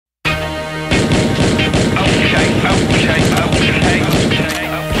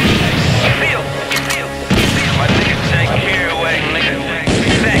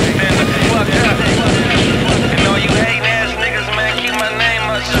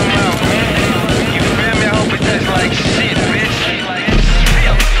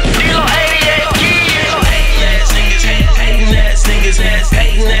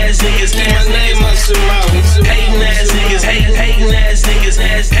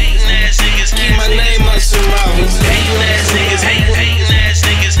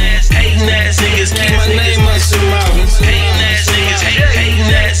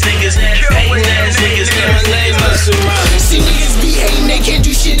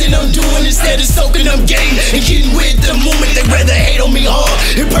keeping them game and getting with the movement. They rather hate on me hard.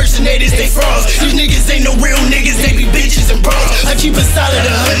 Impersonators, they frauds. These niggas ain't no real niggas, they be bitches and bros. I keep it solid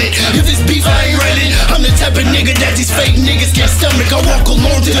 100. If it's beef, I ain't running. I'm the type of nigga that these fake niggas can't stomach. I walk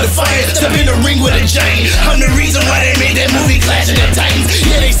alone to the fire, step in the ring with a giant. I'm the reason why they made that movie Clash of the Titans.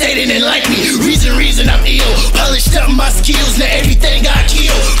 Yeah, they say they didn't like me. Reason I'm ill. Polished up my skills, now everything got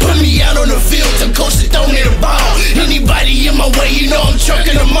killed. Put me out on the field to coach the throwing the ball. Anybody in my way, you know I'm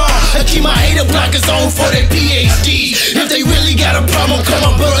trucking them all. I keep my hater blockers on for their PhDs. If they really got a problem, call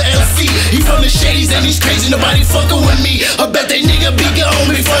my brother LC. He from the shades and he's crazy, nobody fucking with me. I bet they nigga be gone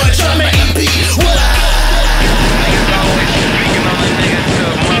before I try my EP. What niggas always speaking on the niggas to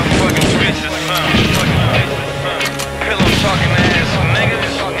motherfucking bitches, pillow talking ass niggas.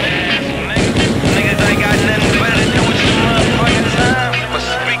 Niggas ain't got nothing better to do with your motherfucking time but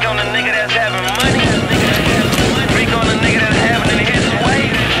speak on the nigga that's having money. Speak on the nigga that's having it his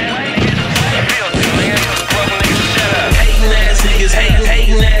way. Philthy, nigga. Fuck niggas, shut up. Hatin' ass niggas,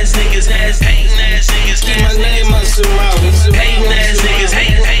 hatin' ass niggas, hatin' ass niggas, keep my name out your mouth. Hatin' ass niggas,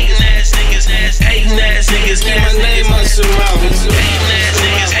 hatin' ass niggas, hatin' ass niggas, keep my name out your mouth. Hatin' ass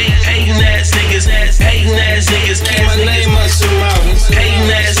niggas, hatin' ass niggas, hatin' ass niggas, keep my name out your mouth.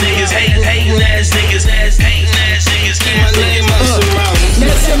 Hatin' ass niggas, hatin' ass niggas, hatin' ass niggas, keep my name out your mouth.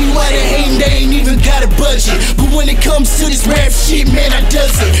 Now tell me why they hatin', they ain't even got a budget. But when it comes to this rap shit, man, I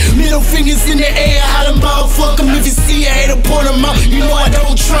does it. Middle fingers in the air, how them ball fuck them. If you see a hater, point them out, you know I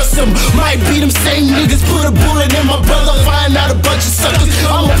don't trust them. Might be them same niggas, put a bullet in my brother, find out a bunch of suckers,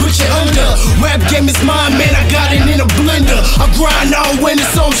 I'ma put you under. Rap game is mine, man, I got it in a blender. I grind all winter,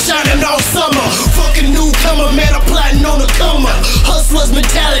 so I'm shining all summer. Fucking newcomer, man, I'm plotting on the come up. Hustler's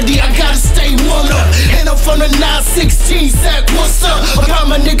mentality, I gotta stay one up. And I'm from the 916 sack, what's up? I got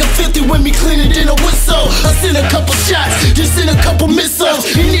my nigga Philthy with me, cleaner than a whistle. I sent a couple shots, just sent a couple missiles.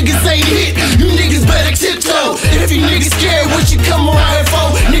 You niggas ain't hit, you niggas better tiptoe. If you niggas scared, what you come around here for?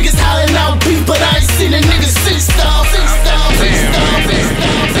 Niggas hollering out beef, but I ain't seen a nigga six star.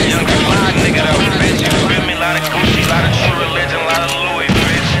 Young fly nigga though, bitch. You feel me? Lot of Gucci, lot of True Religion, lot of Louis,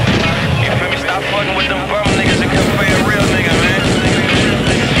 bitch. You feel me? Stop fucking with them bum niggas and come for a real nigga, man.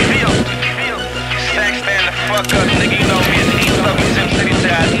 Stack stand the fuck up, nigga. You know me and DLo from Sim City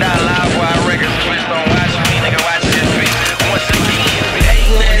till I die. Live wire records, please don't watch me, nigga. Watch this bitch. Once again,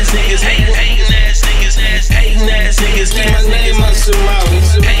 hatin' ass niggas, hatin' ass niggas, hatin' ass niggas, keep my name out your mouth.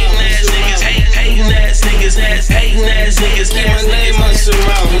 Hatin' ass niggas, hatin' ass niggas, hatin' ass niggas, keep my name out your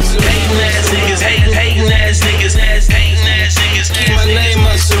mouth. Hatin' ass niggas, hatin' ass niggas, hatin' ass niggas, keep my name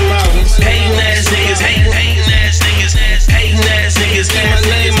out your mouth. Hatin' ass niggas, hatin' ass niggas, hatin' ass niggas, keep my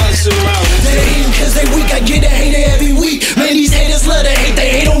name out your mouth. They hatin' cause they weak, I get a hater every week. Man, these haters love to hate, they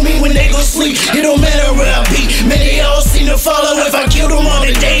hate on me when they go sleep. It don't matter where I be, man, they all seem to follow. If I kill them all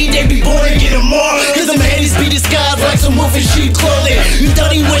today, they be born and get them more. Cause them haters be disguised like some wolf in sheep clothing. You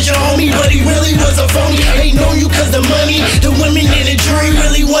thought he was your homie, but he really was a phony. Ain't know you cause the money, the women and the jury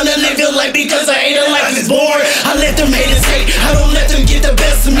really wanna live your life because a hater life is boring. I let them haters hate, I don't let them get the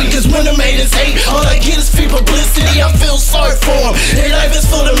best of me. Cause when them haters hate, all I get is free publicity. I feel sorry for them, their life is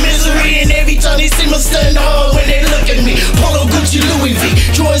full of misery. And every time they see me stand hard when they look at me. Polo, Gucci, Louis V,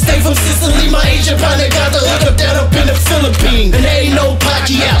 Troy stay from Sicily. My Asian partner got the hook up that up in the Philippines. And they ain't no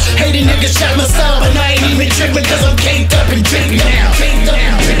Pacquiao, hating niggas shot